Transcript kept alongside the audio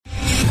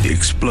The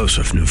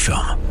explosive new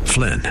film,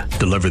 Flynn,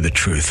 deliver the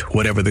truth,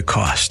 whatever the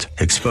cost,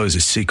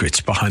 exposes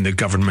secrets behind the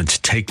government's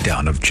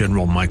takedown of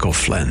General Michael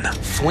Flynn.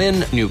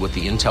 Flynn knew what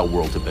the intel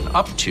world had been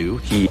up to.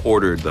 He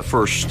ordered the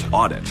first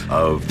audit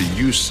of the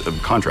use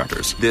of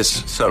contractors.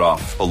 This set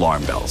off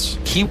alarm bells.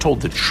 He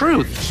told the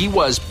truth. He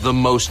was the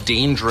most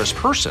dangerous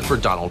person for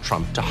Donald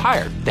Trump to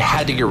hire. They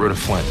had to get rid of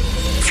Flynn.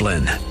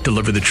 Flynn,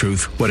 deliver the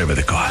truth, whatever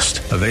the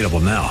cost. Available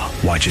now.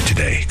 Watch it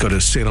today. Go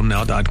to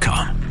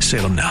salemnow.com.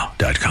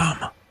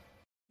 salemnow.com.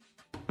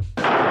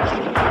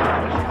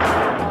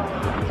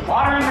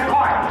 Order in the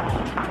court.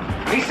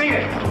 Be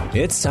seated.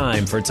 It's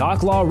time for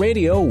Talk Law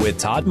Radio with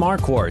Todd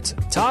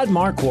Marquardt. Todd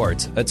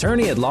Marquardt,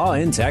 attorney at law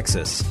in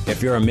Texas.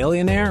 If you're a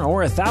millionaire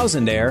or a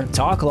thousandaire,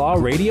 Talk Law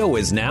Radio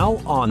is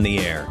now on the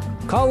air.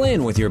 Call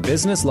in with your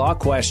business law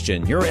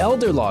question, your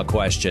elder law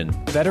question,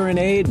 veteran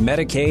aid,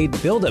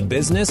 Medicaid, build a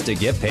business to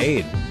get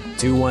paid.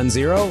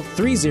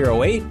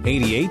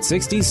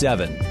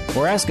 210-308-8867.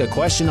 Or ask a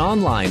question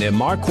online at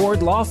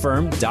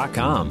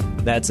marquardtlawfirm.com.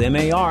 That's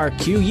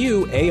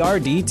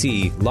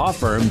MARQUARDT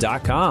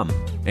lawfirm.com.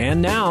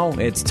 And now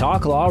it's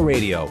Talk Law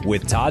Radio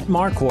with Todd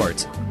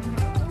Marquardt.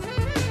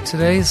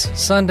 Today's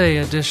Sunday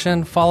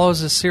edition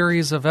follows a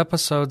series of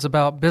episodes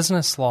about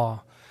business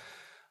law.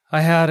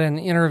 I had an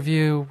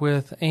interview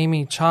with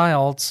Amy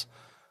Childs,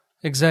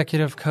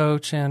 executive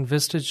coach and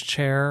Vistage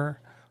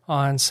chair,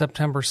 on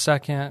September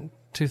 2nd,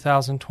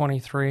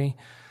 2023.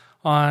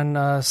 On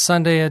a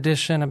Sunday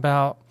edition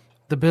about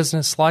the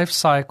business life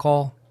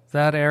cycle,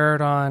 that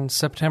aired on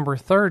September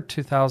 3rd,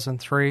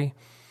 2003.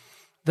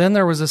 Then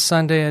there was a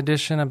Sunday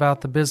edition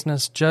about the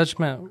business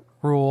judgment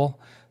rule.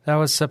 That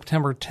was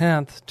September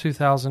 10th,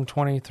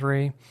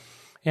 2023.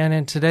 And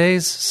in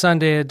today's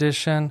Sunday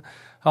edition,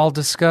 I'll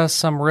discuss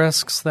some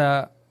risks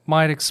that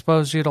might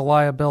expose you to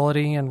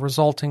liability and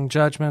resulting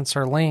judgments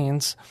or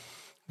liens,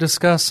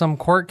 discuss some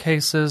court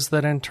cases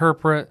that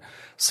interpret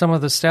some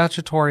of the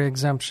statutory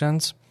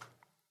exemptions,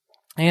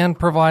 and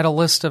provide a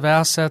list of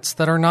assets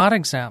that are not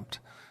exempt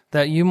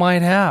that you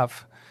might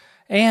have.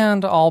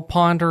 And I'll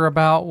ponder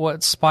about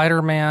what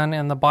Spider-Man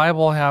and the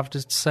Bible have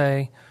to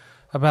say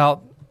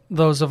about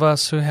those of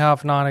us who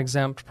have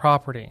non-exempt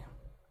property.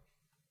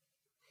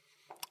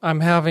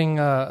 I'm having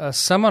a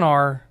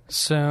seminar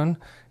soon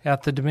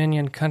at the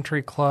Dominion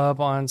Country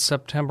Club on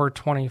September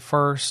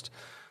 21st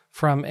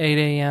from 8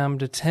 a.m.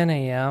 to 10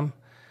 a.m.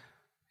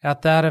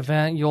 At that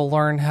event, you'll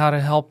learn how to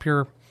help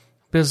your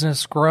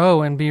business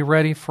grow and be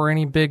ready for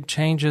any big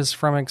changes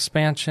from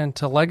expansion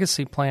to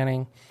legacy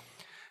planning,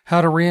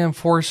 how to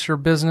reinforce your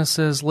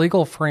business's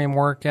legal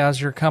framework as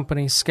your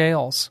company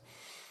scales,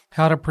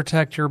 how to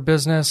protect your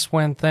business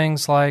when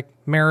things like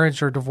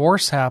marriage or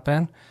divorce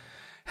happen,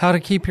 how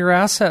to keep your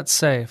assets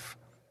safe,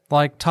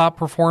 like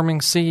top-performing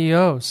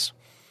CEOs,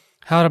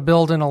 how to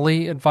build an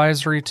elite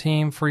advisory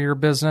team for your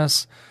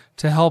business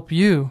to help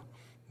you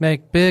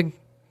make big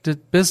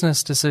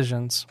business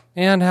decisions,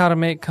 and how to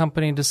make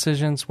company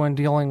decisions when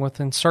dealing with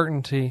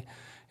uncertainty,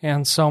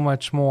 and so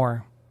much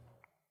more.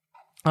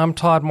 I'm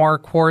Todd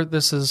Marquardt.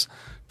 This is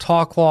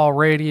Talk Law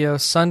Radio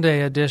Sunday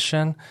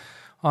edition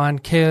on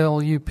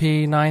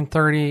KLUP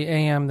 930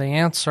 AM The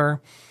Answer.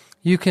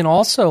 You can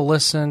also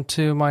listen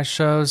to my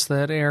shows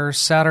that air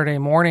Saturday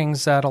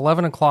mornings at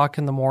 11 o'clock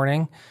in the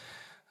morning.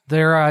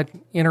 There I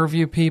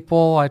interview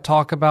people, I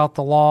talk about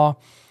the law.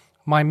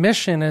 My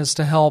mission is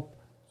to help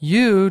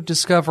you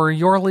discover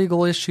your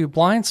legal issue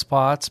blind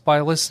spots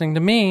by listening to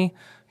me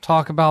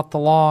talk about the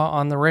law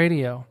on the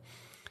radio.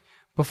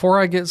 Before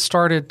I get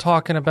started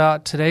talking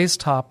about today's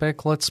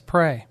topic, let's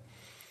pray.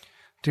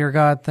 Dear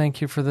God,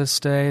 thank you for this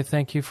day.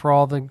 Thank you for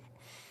all the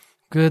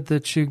good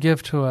that you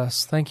give to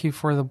us. Thank you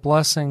for the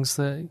blessings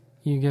that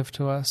you give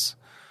to us.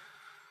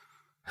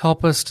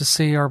 Help us to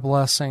see our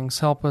blessings.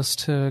 Help us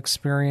to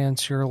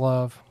experience your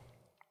love.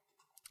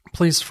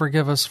 Please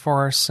forgive us for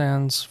our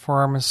sins, for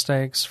our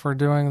mistakes, for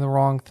doing the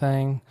wrong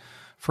thing,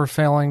 for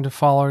failing to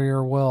follow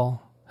your will.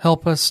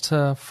 Help us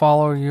to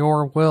follow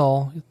your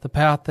will, the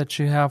path that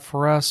you have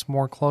for us,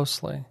 more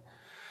closely.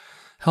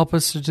 Help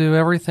us to do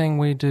everything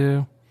we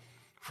do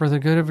for the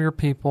good of your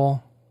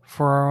people,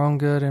 for our own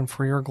good, and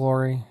for your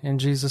glory. In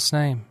Jesus'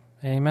 name,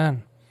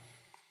 amen.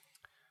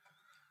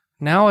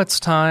 Now it's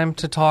time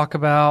to talk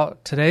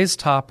about today's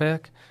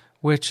topic,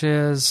 which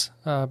is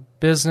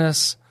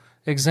business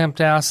exempt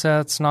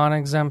assets,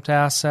 non-exempt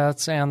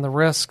assets, and the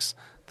risks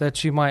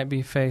that you might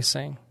be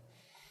facing.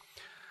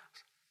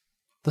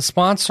 The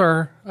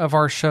sponsor of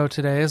our show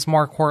today is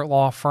Marquardt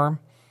Law Firm.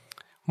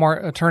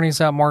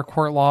 Attorneys at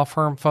Marquardt Law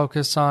Firm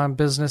focus on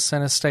business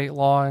and estate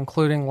law,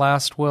 including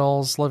last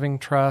wills, living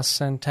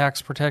trusts, and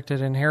tax-protected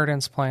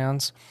inheritance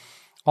plans.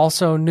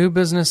 Also, new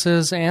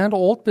businesses and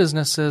old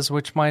businesses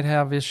which might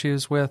have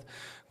issues with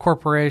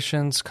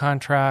corporations,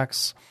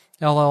 contracts,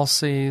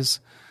 LLCs,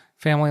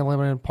 family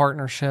limited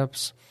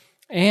partnerships.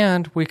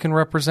 And we can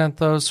represent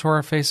those who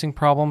are facing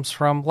problems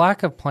from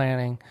lack of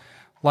planning,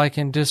 like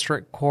in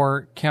district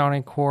court,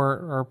 county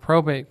court, or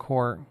probate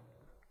court.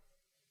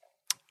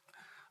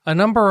 A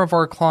number of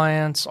our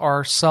clients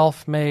are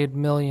self-made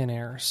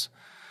millionaires.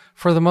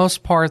 For the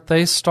most part,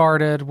 they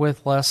started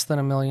with less than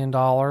 $1 million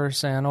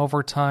and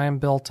over time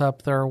built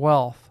up their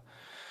wealth.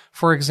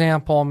 For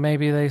example,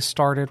 maybe they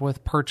started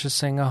with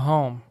purchasing a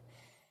home.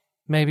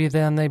 Maybe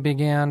then they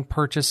began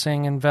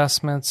purchasing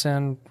investments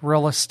in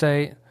real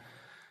estate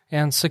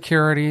and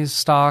securities,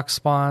 stocks,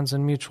 bonds,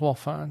 and mutual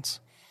funds.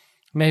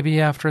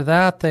 Maybe after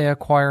that they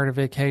acquired a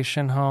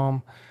vacation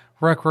home,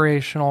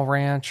 recreational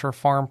ranch or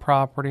farm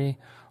property,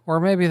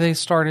 or maybe they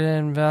started to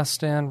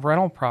invest in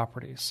rental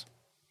properties.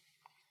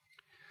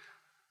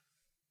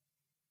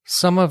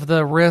 Some of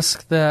the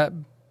risk that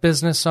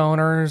business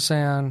owners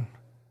and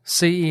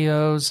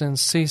CEOs and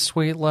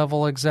C-suite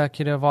level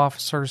executive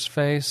officers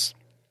face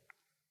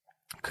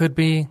could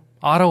be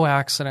auto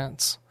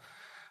accidents.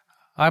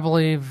 I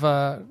believe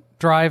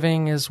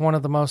driving is one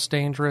of the most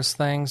dangerous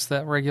things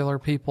that regular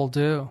people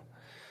do.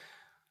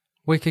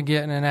 We could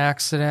get in an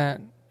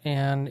accident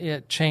and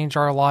it change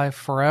our life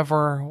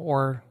forever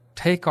or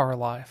take our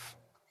life.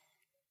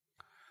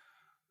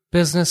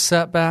 Business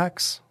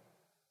setbacks.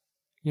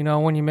 You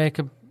know, when you make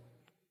a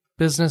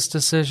business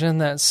decision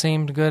that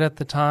seemed good at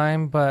the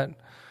time but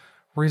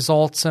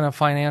results in a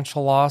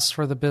financial loss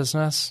for the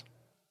business,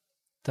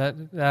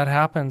 that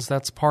happens.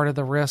 That's part of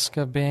the risk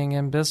of being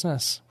in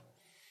business.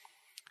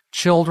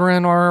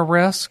 Children are a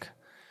risk.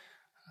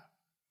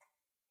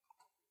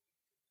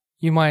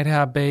 You might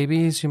have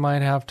babies, you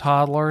might have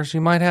toddlers,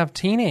 you might have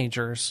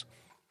teenagers.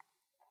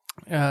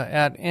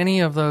 At any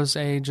of those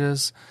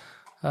ages,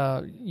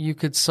 you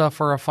could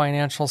suffer a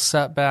financial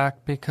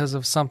setback because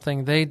of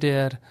something they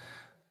did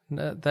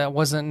that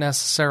wasn't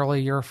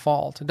necessarily your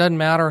fault. It doesn't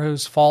matter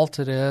whose fault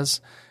it is.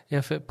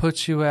 If it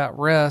puts you at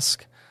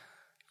risk,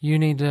 you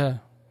need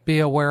to be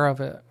aware of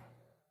it.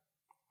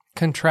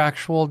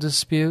 Contractual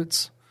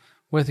disputes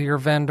with your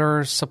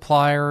vendors,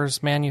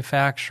 suppliers,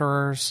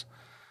 manufacturers,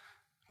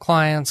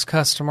 clients,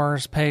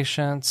 customers,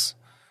 patients,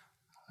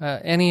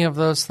 any of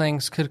those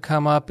things could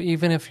come up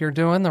even if you're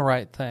doing the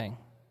right thing.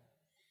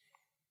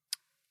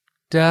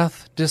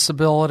 Death,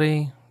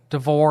 disability,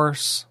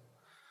 divorce,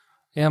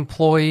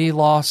 employee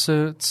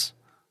lawsuits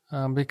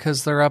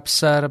because they're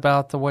upset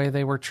about the way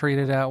they were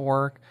treated at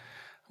work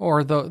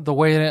or the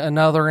way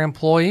another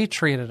employee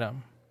treated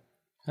them.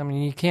 I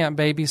mean, you can't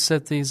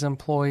babysit these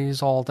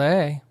employees all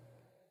day.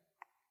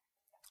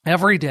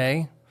 Every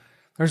day.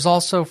 There's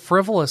also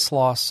frivolous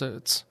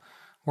lawsuits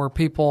where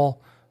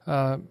people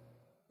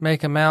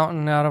make a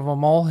mountain out of a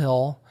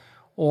molehill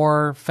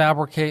or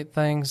fabricate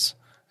things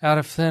out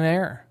of thin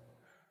air.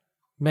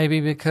 Maybe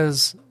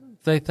because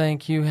they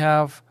think you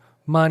have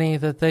money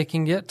that they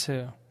can get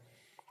to.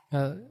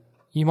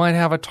 You might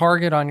have a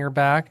target on your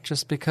back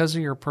just because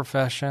of your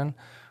profession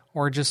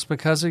or just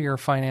because of your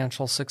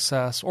financial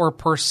success or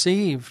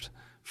perceived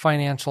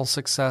financial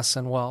success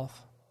and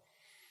wealth.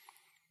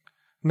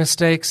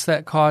 Mistakes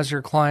that cause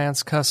your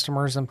clients,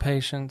 customers, and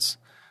patients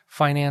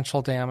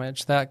financial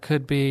damage. That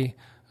could be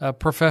a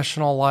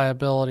professional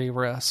liability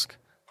risk,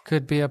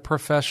 could be a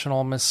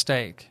professional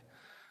mistake.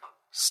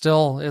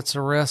 Still, it's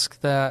a risk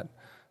that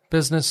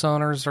business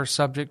owners are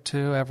subject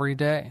to every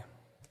day.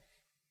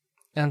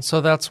 And so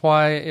that's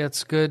why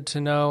it's good to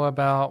know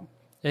about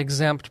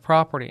exempt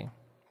property.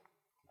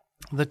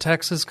 The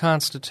Texas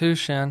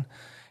Constitution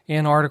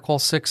in Article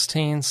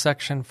 16,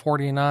 Section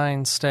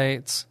 49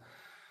 states,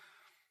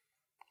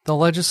 "The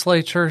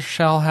legislature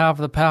shall have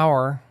the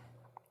power,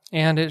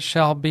 and it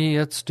shall be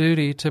its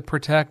duty to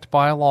protect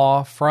by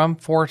law from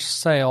forced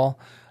sale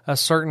a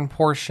certain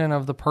portion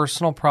of the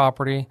personal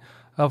property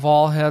of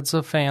all heads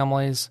of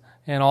families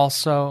and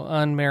also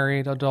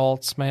unmarried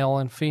adults, male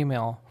and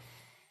female."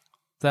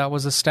 That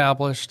was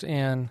established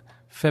in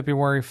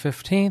February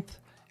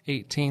 15th,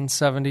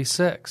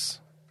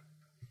 1876.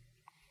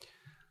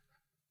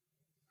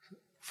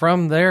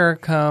 From there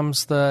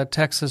comes the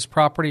Texas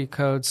Property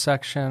Code,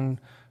 Section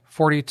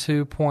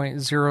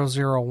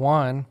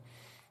 42.001.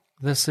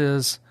 This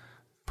is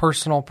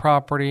personal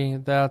property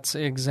that's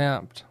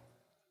exempt.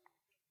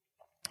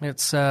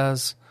 It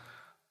says,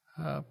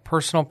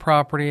 personal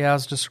property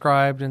as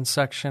described in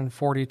Section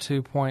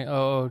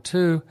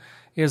 42.002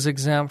 is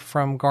exempt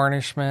from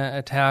garnishment,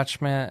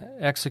 attachment,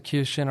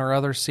 execution, or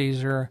other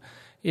seizure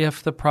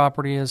if the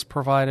property is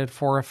provided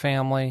for a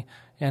family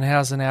and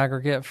has an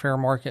aggregate fair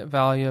market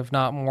value of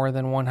not more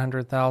than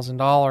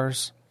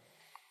 $100,000.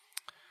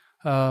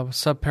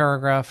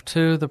 Subparagraph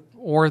 2,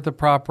 the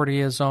property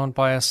is owned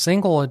by a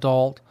single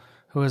adult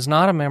who is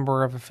not a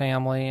member of a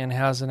family and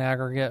has an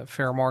aggregate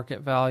fair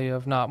market value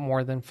of not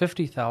more than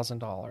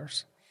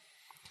 $50,000.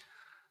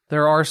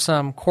 There are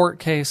some court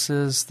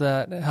cases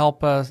that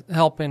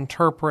help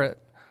interpret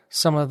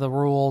some of the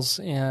rules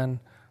in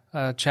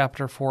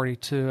Chapter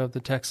 42 of the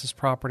Texas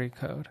Property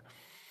Code.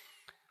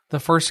 The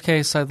first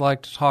case I'd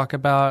like to talk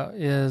about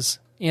is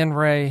In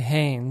re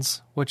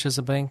Haynes, which is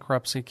a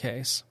bankruptcy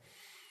case.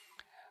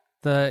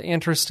 The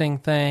interesting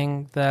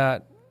thing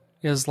that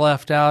is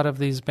left out of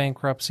these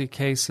bankruptcy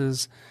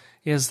cases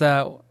is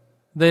that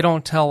they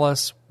don't tell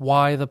us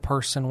why the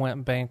person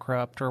went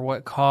bankrupt or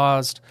what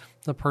caused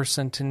the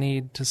person to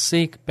need to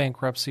seek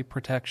bankruptcy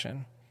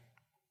protection.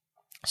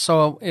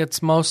 So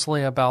it's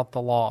mostly about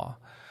the law.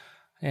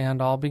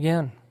 And I'll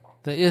begin.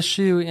 The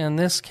issue in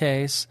this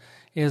case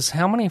is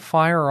how many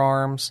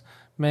firearms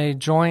may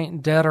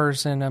joint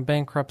debtors in a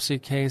bankruptcy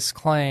case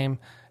claim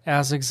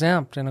as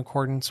exempt in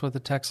accordance with the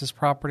Texas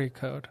Property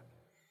Code.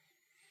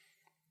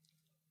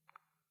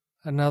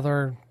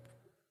 Another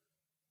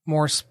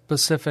more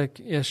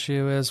specific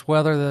issue is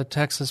whether the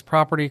Texas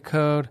Property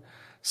Code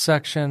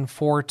Section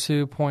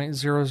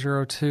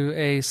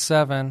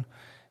 42.002A7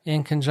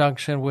 in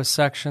conjunction with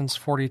Sections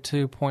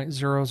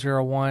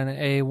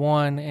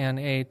 42.001A1 and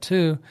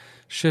A2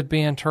 should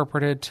be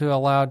interpreted to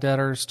allow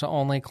debtors to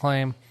only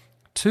claim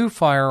 2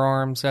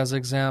 firearms as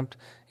exempt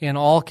in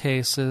all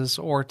cases,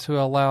 or to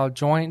allow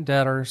joint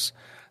debtors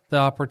the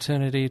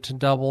opportunity to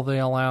double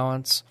the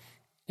allowance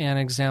and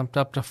exempt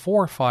up to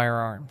 4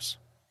 firearms.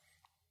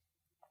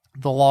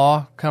 The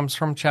law comes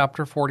from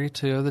Chapter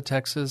 42 of the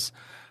Texas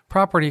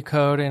Property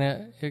Code,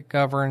 and it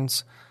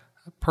governs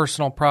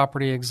personal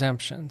property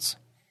exemptions.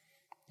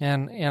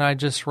 And I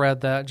just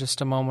read that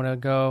just a moment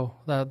ago.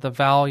 The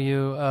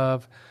value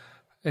of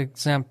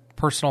exempt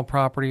personal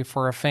property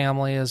for a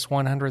family is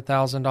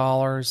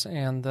 $100,000,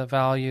 and the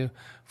value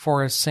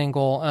for a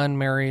single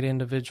unmarried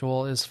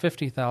individual is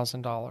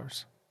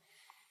 $50,000.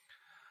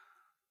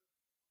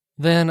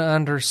 Then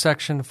under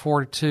Section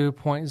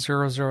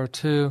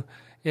 42.002,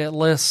 it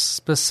lists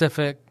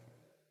specific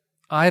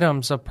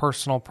items of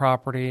personal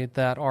property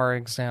that are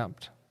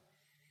exempt.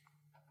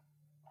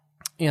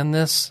 In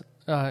this,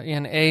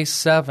 in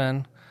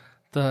A7,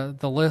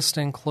 the list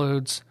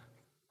includes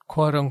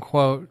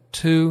quote-unquote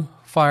 2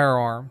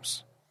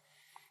 firearms.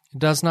 It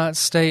does not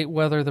state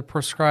whether the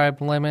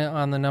prescribed limit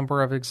on the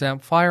number of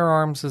exempt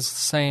firearms is the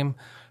same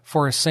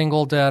for a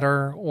single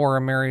debtor or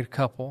a married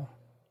couple.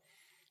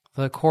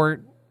 The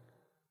court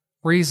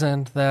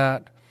reasoned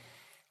that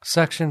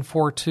Section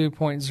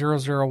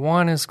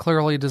 42.001 is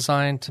clearly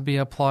designed to be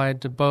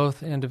applied to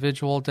both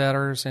individual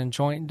debtors and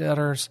joint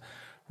debtors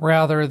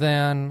rather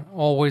than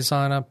always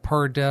on a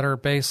per-debtor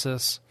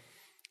basis.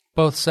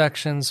 Both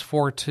Sections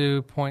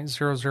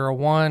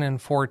 42.001 and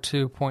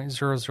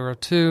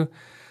 42.002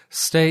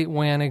 state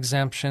when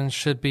exemptions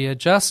should be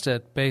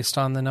adjusted based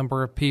on the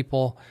number of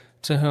people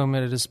to whom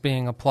it is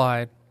being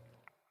applied.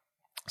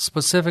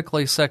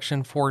 Specifically,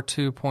 Section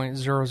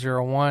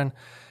 42.001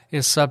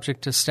 is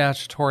subject to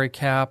statutory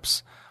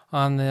caps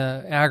on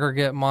the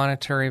aggregate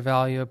monetary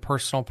value of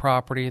personal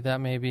property that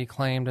may be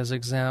claimed as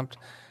exempt,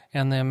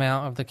 and the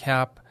amount of the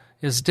cap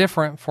is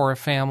different for a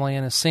family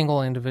and a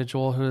single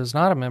individual who is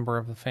not a member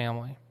of the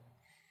family.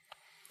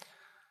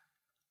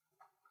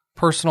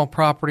 Personal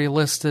property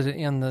listed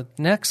in the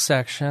next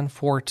section,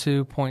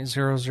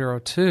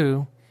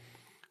 42.002,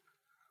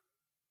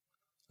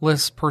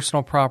 lists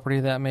personal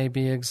property that may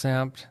be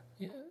exempt.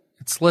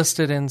 It's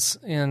listed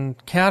in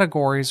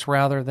categories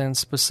rather than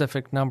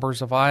specific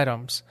numbers of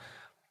items,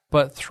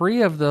 but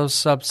 3 of those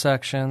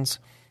subsections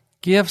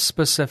give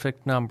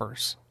specific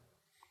numbers,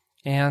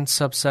 and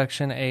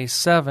subsection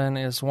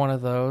A7 is one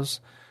of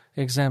those.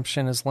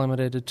 Exemption is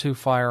limited to 2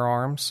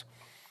 firearms,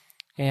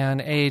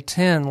 and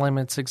A10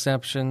 limits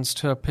exemptions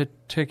to a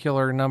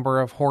particular number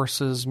of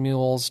horses,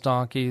 mules,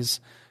 donkeys,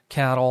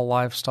 cattle,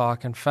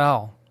 livestock, and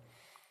fowl.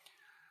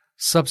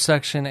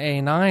 Subsection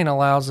A9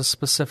 allows a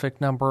specific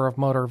number of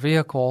motor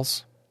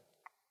vehicles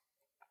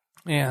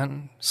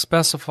and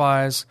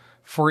specifies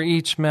for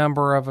each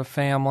member of a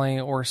family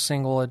or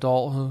single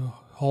adult who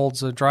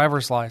holds a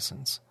driver's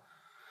license.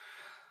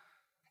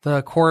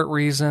 The court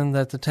reasoned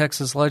that the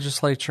Texas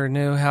legislature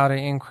knew how to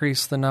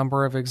increase the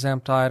number of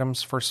exempt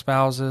items for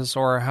spouses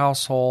or a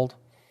household,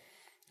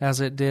 as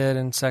it did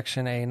in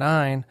Section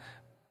A9,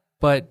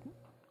 but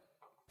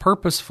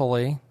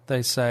purposefully,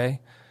 they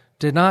say,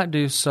 did not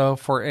do so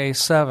for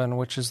A7,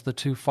 which is the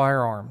 2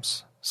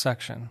 firearms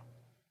section.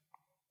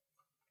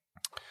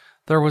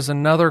 There was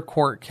another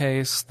court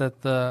case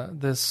that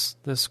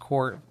this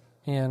court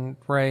in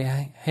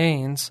Ray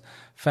Haynes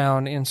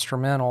found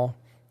instrumental.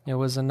 It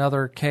was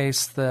another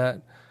case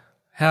that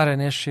had an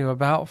issue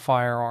about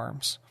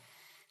firearms.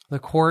 The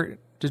court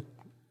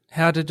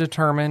had to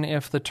determine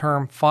if the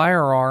term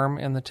firearm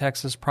in the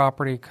Texas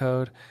Property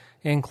Code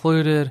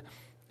included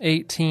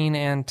 18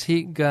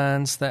 antique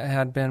guns that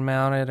had been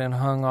mounted and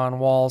hung on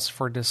walls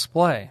for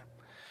display,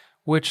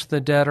 which the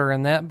debtor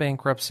in that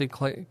bankruptcy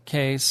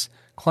case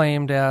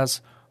claimed as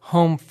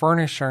home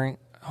furnishings,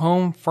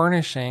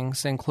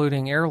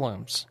 including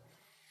heirlooms.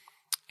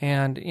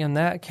 And in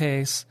that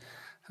case,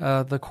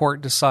 the court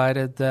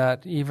decided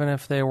that even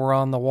if they were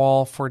on the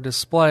wall for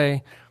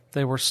display,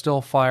 they were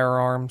still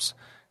firearms,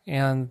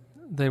 and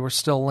they were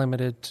still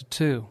limited to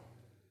 2.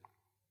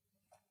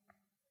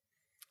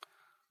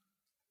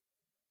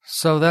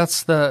 So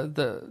that's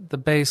the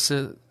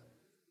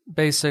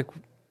basic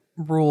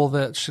rule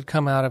that should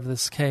come out of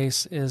this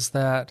case, is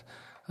that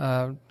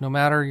no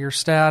matter your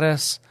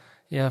status,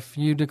 if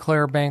you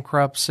declare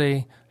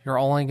bankruptcy, you're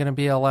only going to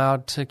be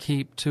allowed to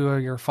keep 2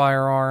 of your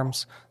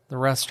firearms. The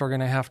rest are going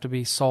to have to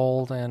be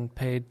sold and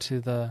paid to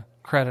the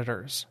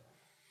creditors.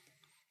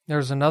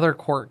 There's another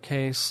court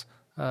case,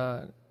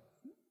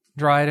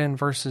 Dryden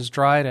versus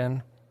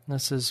Dryden,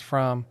 This is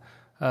from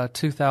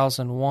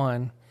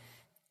 2001.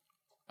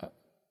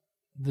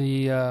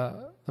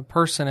 The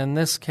person in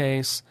this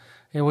case,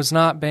 it was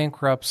not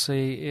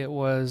bankruptcy. It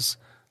was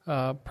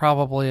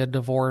probably a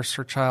divorce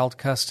or child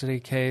custody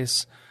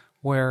case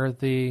where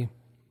the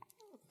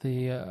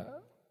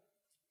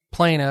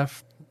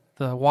plaintiff,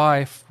 the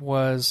wife,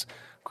 was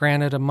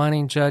granted a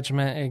money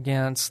judgment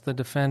against the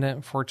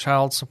defendant for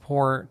child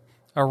support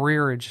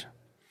arrearage,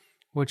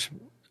 which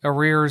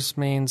arrears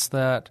means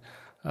that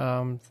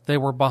they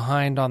were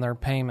behind on their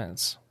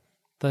payments.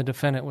 The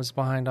defendant was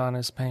behind on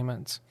his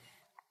payments.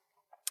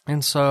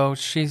 And so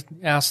she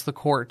asked the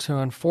court to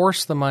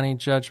enforce the money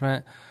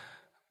judgment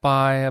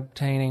by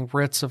obtaining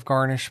writs of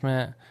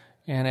garnishment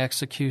and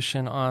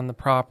execution on the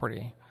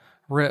property.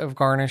 Writ of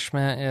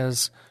garnishment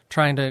is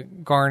trying to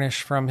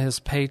garnish from his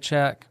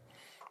paycheck.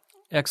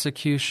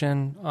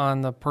 Execution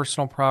on the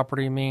personal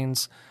property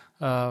means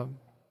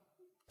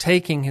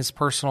taking his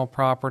personal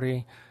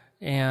property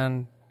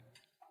and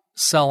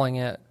selling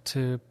it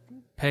to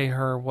pay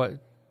her what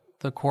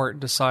the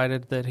court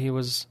decided that he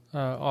was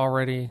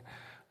already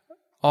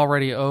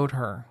owed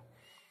her.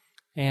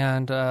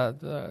 And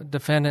the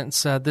defendant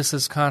said this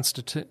is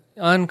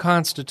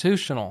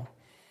unconstitutional.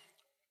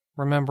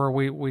 Remember,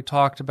 we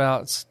talked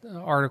about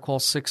Article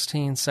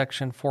 16,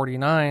 Section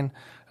 49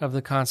 of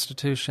the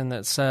Constitution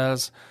that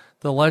says,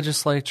 the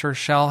legislature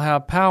shall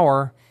have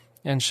power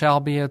and shall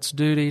be its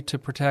duty to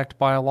protect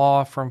by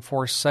law from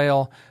forced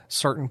sale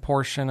certain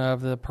portion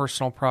of the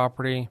personal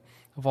property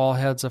of all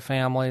heads of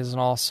families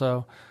and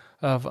also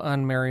of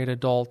unmarried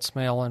adults,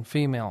 male and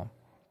female.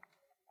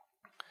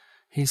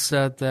 He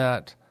said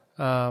that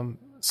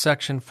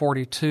Section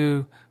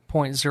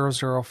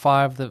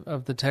 42.005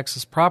 of the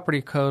Texas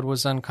Property Code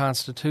was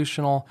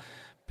unconstitutional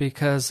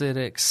because it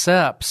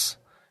accepts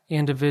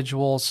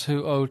individuals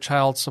who owe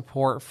child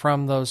support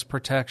from those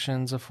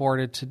protections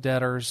afforded to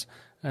debtors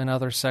and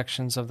other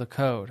sections of the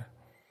code.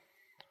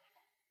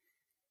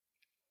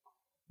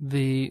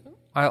 I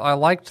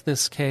liked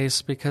this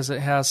case because it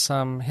has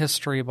some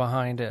history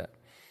behind it.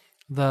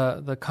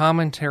 The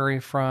commentary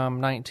from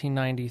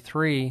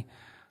 1993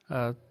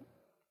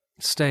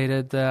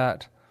 stated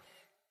that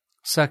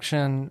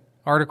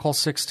Article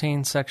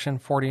 16, Section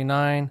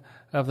 49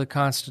 of the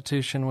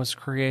Constitution was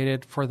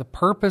created for the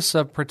purpose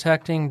of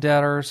protecting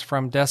debtors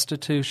from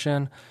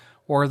destitution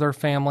or their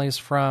families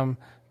from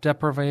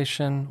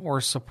deprivation or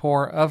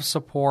support,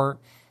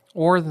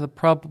 or the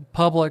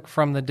public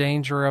from the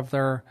danger of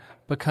their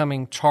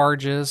becoming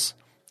charges.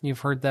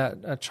 You've heard that,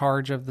 a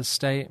charge of the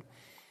state.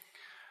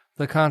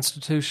 The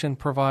Constitution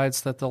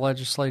provides that the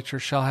legislature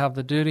shall have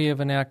the duty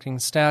of enacting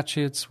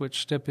statutes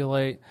which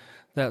stipulate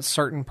that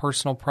certain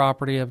personal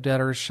property of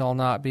debtors shall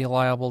not be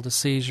liable to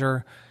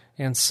seizure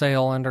and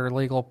sale under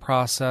legal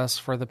process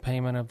for the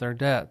payment of their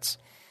debts.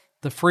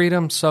 The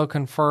freedom so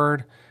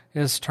conferred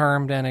is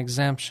termed an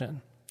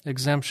exemption.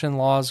 Exemption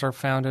laws are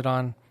founded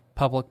on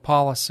public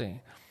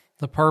policy.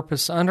 The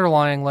purpose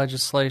underlying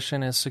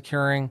legislation is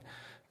securing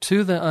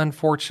to the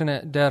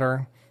unfortunate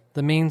debtor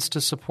the means to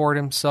support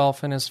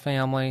himself and his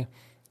family,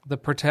 the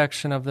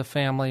protection of the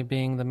family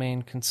being the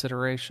main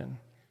consideration.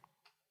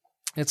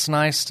 It's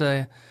nice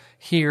to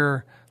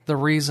hear the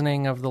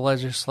reasoning of the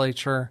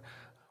legislature.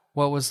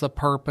 What was the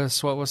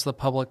purpose? What was the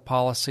public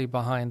policy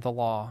behind the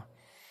law?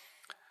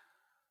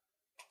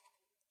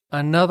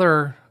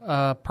 Another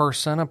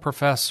person, a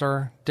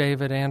professor,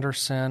 David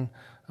Anderson,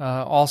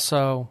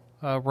 also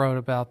wrote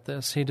about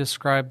this. He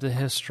described the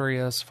history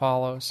as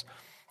follows.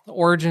 The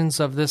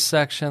origins of this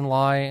section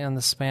lie in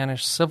the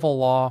Spanish civil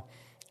law,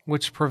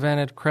 which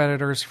prevented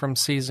creditors from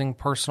seizing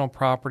personal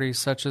property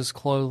such as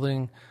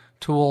clothing,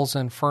 tools,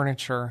 and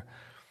furniture.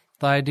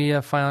 The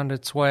idea found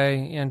its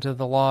way into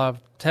the law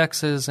of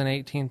Texas in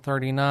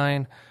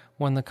 1839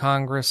 when the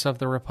Congress of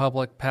the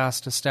Republic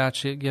passed a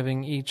statute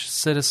giving each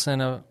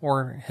citizen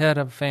or head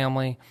of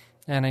family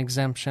an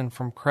exemption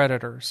from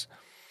creditors.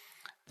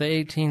 The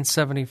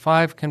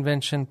 1875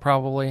 convention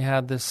probably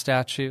had this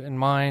statute in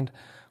mind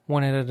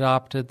when it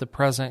adopted the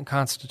present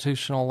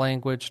constitutional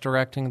language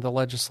directing the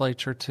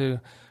legislature to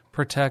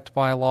protect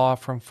by law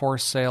from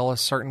forced sale a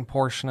certain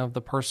portion of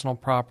the personal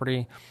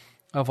property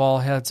of all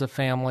heads of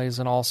families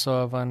and also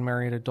of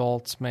unmarried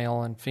adults,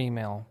 male and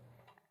female.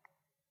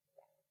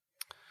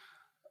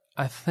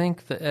 I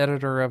think the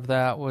editor of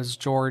that was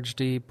George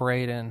D.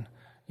 Braden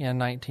in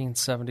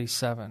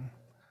 1977.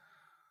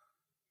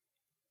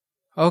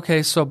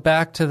 Okay, so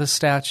back to the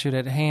statute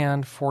at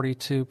hand,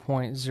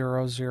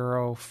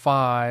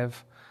 42.005.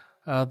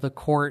 The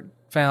court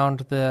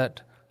found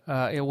that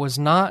it was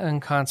not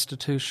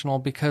unconstitutional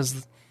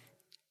because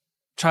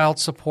child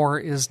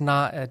support is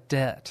not a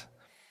debt.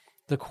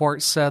 The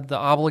court said the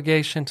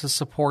obligation to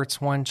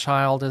support one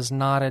child is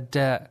not a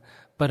debt,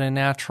 but a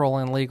natural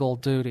and legal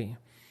duty.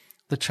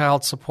 The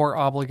child support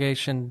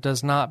obligation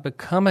does not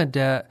become a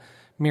debt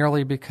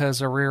merely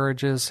because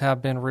arrearages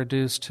have been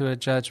reduced to a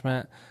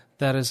judgment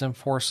that is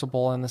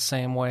enforceable in the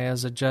same way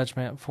as a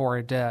judgment for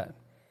a debt.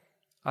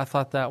 I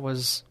thought that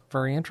was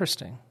very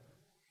interesting.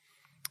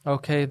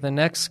 Okay, the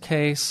next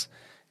case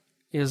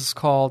is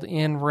called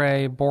In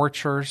Re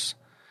Borchers.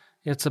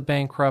 It's a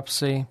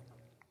bankruptcy.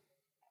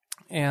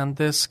 And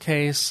this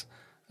case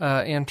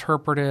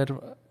interpreted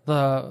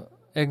the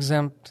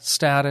exempt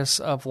status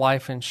of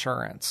life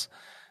insurance.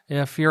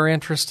 If you're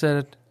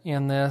interested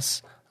in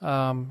this,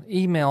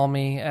 email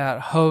me at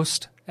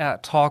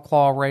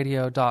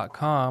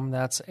host@talklawradio.com.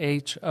 That's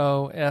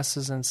HOS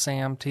as in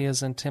Sam, T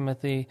as in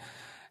Timothy,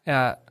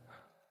 at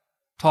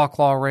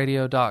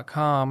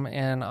talklawradio.com,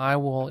 and I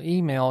will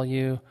email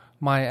you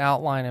my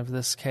outline of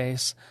this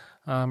case.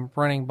 I'm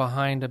running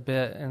behind a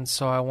bit, and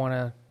so I want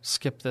to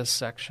skip this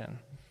section.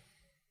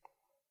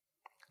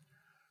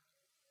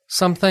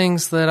 Some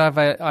things that I've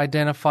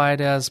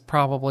identified as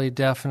probably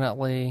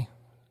definitely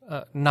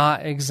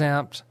not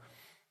exempt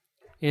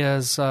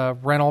is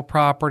rental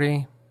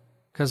property,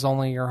 because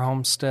only your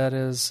homestead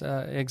is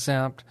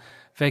exempt,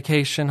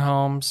 vacation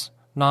homes,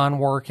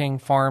 non-working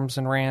farms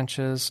and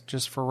ranches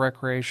just for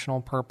recreational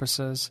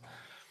purposes,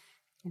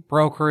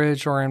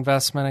 brokerage or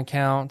investment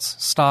accounts,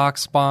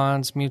 stocks,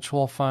 bonds,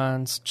 mutual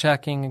funds,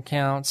 checking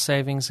accounts,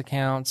 savings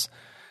accounts,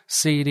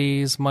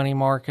 CDs, money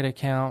market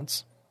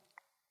accounts,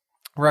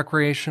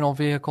 recreational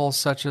vehicles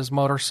such as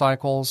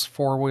motorcycles,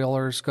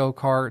 four-wheelers,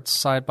 go-karts,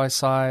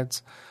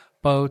 side-by-sides,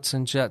 boats,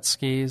 and jet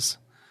skis.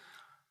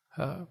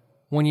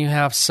 When you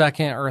have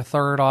second or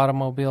third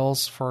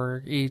automobiles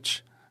for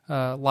each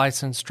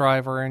licensed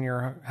driver in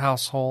your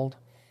household,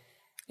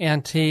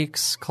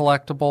 antiques,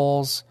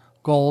 collectibles,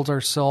 gold or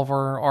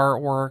silver,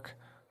 artwork,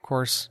 of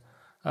course,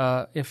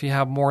 if you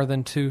have more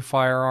than 2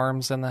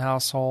 firearms in the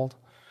household.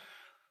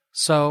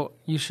 So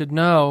you should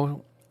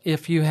know,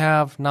 if you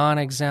have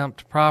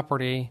non-exempt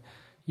property,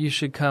 you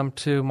should come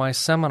to my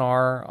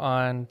seminar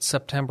on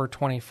September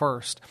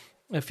 21st.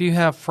 If you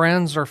have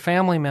friends or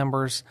family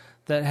members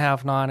that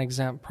have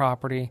non-exempt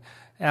property,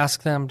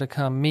 ask them to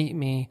come meet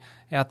me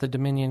at the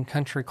Dominion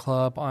Country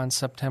Club on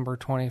September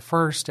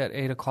 21st at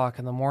 8 o'clock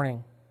in the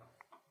morning.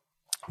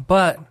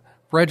 But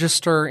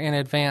register in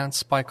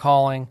advance by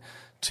calling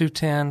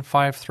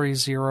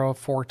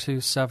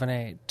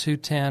 210-530-4278,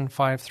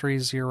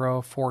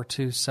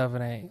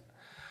 210-530-4278,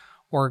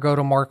 or go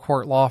to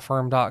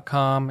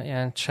marquartlawfirm.com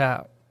and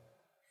chat.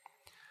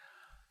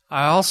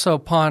 I also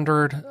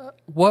pondered,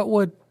 what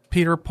would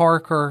Peter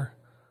Parker,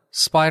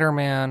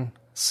 Spider-Man,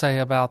 say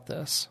about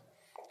this?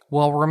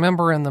 Well,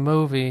 remember in the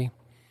movie,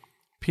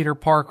 Peter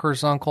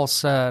Parker's uncle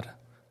said,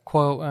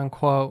 quote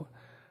unquote,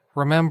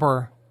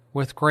 "Remember,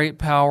 with great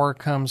power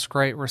comes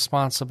great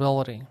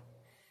responsibility."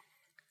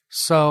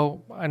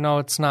 So I know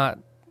it's not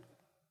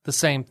the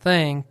same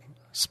thing.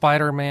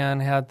 Spider-Man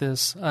had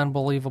this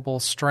unbelievable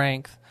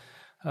strength.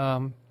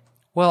 Well,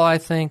 I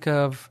think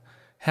of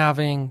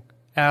having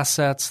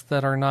assets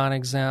that are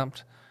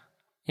non-exempt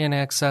in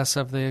excess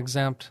of the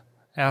exempt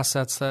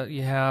assets that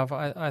you have.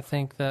 I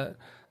think that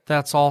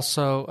that's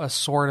also a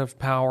sort of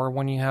power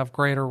when you have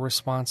greater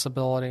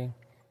responsibility.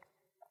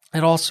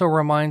 It also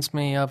reminds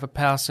me of a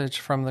passage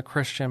from the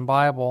Christian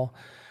Bible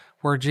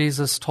where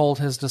Jesus told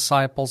his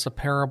disciples a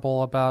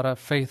parable about a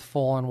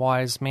faithful and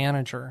wise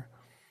manager.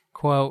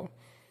 Quote,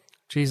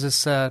 Jesus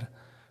said,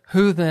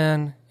 "Who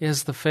then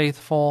is the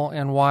faithful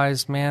and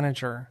wise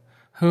manager,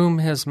 whom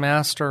his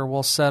master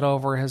will set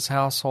over his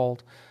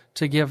household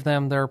to give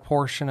them their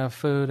portion of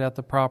food at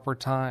the proper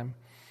time?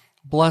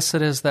 Blessed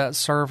is that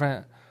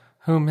servant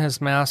whom his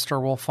master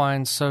will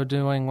find so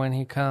doing when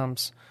he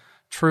comes.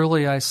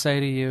 Truly I say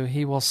to you,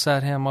 he will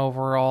set him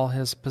over all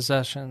his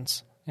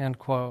possessions." End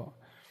quote.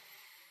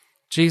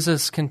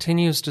 Jesus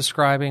continues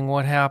describing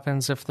what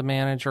happens if the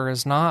manager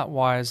is not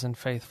wise and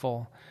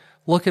faithful.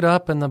 Look it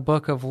up in the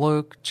book of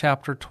Luke,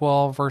 chapter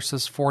 12,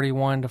 verses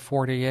 41 to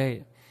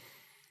 48.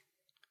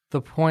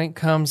 The point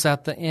comes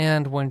at the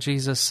end when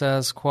Jesus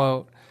says,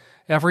 quote,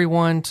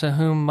 "Everyone to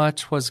whom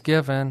much was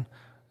given,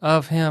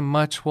 of him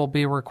much will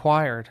be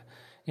required,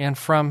 and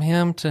from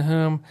him to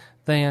whom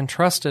they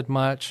entrusted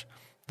much,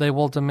 they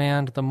will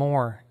demand the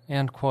more."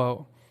 End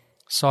quote.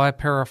 So I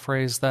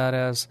paraphrase that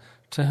as,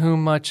 to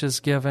whom much is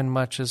given,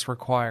 much is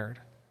required.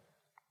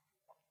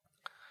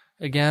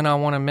 Again, I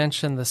want to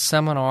mention the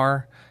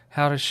seminar,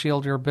 How to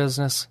Shield Your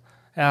Business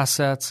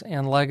Assets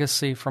and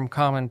Legacy from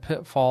Common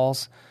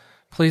Pitfalls.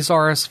 Please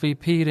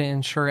RSVP to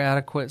ensure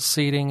adequate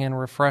seating and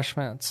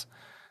refreshments.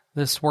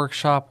 This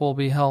workshop will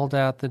be held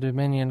at the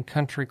Dominion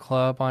Country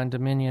Club on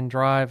Dominion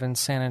Drive in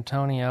San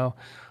Antonio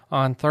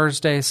on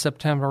Thursday,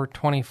 September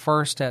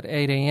 21st at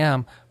 8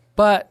 a.m.,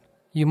 but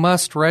you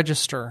must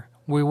register.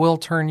 We will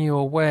turn you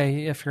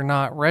away if you're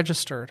not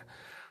registered.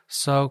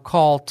 So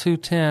call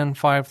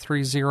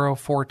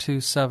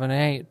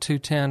 210-530-4278,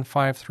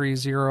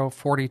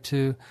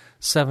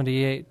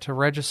 210-530-4278 to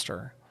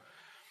register.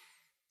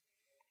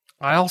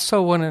 I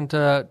also wanted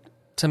to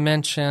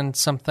mention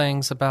some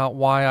things about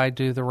why I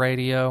do the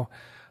radio.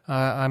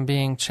 I'm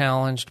being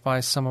challenged by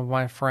some of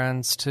my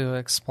friends to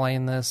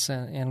explain this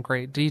in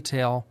great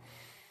detail.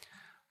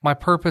 My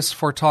purpose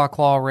for Talk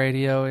Law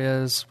Radio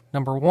is,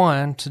 number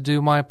one, to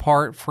do my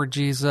part for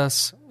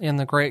Jesus in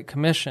the Great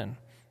Commission,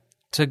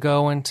 to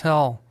go and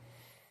tell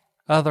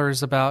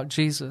others about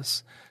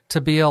Jesus,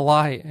 to be a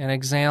light, an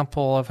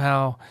example of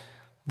how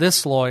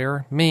This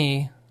lawyer,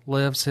 me,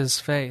 lives his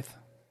faith.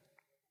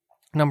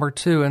 Number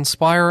 2,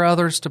 inspire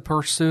others to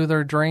pursue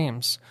their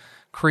dreams.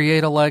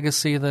 Create a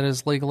legacy that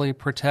is legally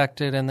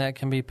protected and that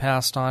can be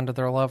passed on to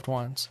their loved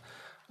ones.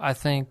 I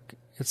think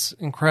it's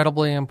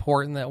incredibly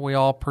important that we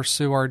all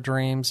pursue our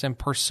dreams and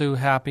pursue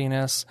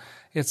happiness.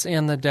 It's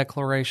in the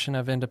Declaration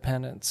of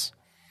Independence.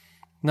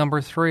 Number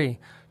 3,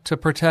 to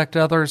protect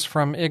others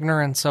from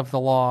ignorance of the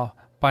law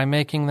by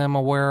making them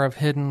aware of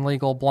hidden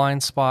legal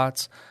blind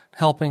spots,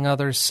 helping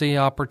others see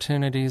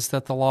opportunities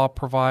that the law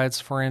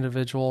provides for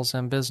individuals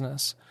and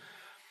business.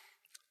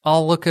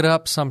 I'll look it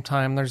up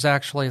sometime. There's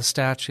actually a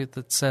statute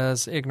that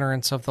says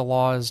ignorance of the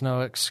law is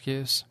no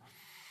excuse.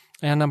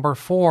 And number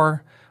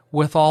 4,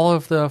 with all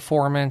of the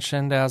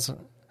aforementioned as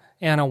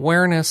an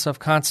awareness of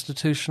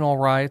constitutional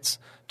rights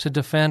to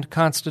defend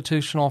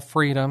constitutional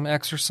freedom,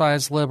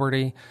 exercise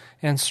liberty,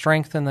 and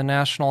strengthen the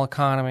national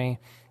economy,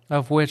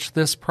 of which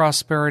this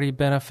prosperity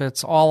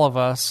benefits all of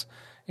us,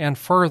 and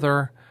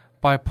further,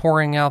 by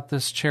pouring out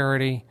this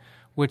charity,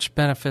 which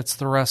benefits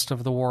the rest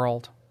of the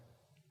world.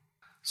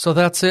 So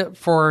that's it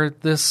for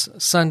this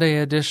Sunday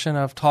edition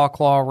of Talk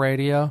Law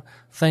Radio.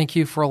 Thank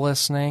you for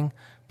listening.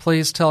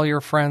 Please tell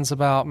your friends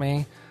about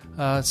me.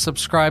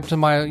 Subscribe to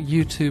my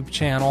YouTube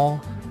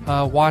channel.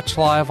 Watch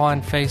live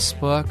on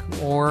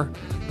Facebook, or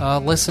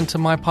listen to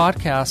my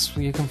podcasts.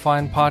 You can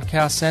find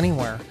podcasts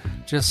anywhere.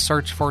 Just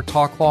search for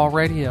Talk Law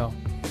Radio.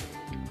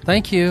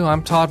 Thank you.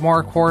 I'm Todd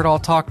Marquardt. I'll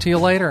talk to you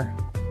later.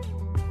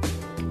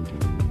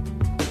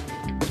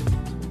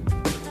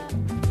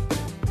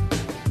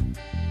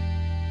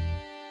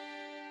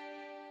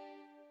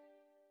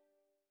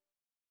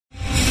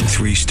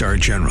 Three-star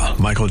General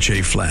Michael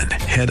J. Flynn,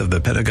 head of the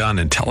Pentagon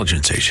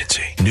Intelligence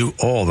Agency, knew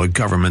all the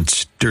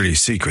government's dirty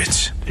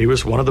secrets. He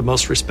was one of the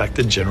most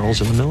respected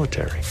generals in the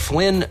military.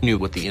 Flynn knew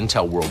what the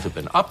intel world had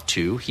been up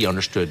to. He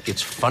understood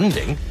its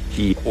funding.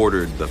 He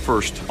ordered the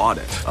first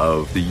audit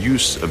of the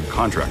use of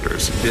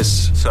contractors.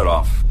 This set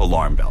off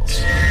alarm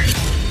bells.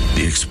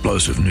 The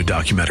explosive new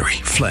documentary,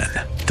 Flynn,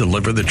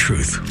 Deliver the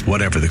Truth,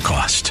 Whatever the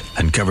Cost,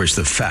 uncovers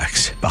the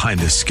facts behind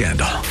this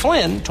scandal.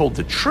 Flynn told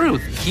the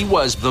truth. He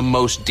was the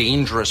most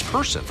dangerous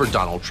person for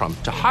Donald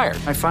Trump to hire.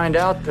 I find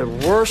out the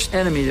worst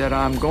enemy that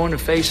I'm going to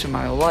face in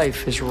my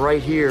life is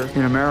right here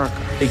in America.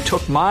 They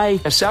took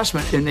my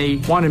assessment and they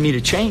wanted me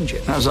to change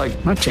it. And I was like,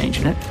 I'm not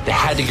changing it. They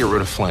had to get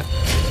rid of Flynn.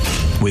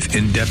 With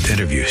in-depth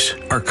interviews,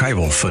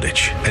 archival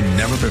footage, and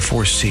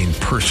never-before-seen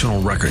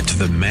personal records of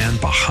the man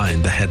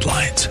behind the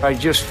headlines. I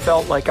just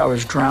felt like I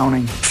was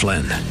drowning.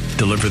 Flynn,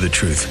 Deliver the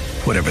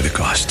Truth, Whatever the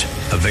Cost.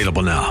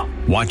 Available now.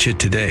 Watch it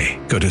today.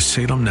 Go to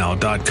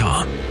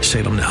salemnow.com.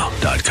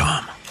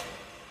 salemnow.com.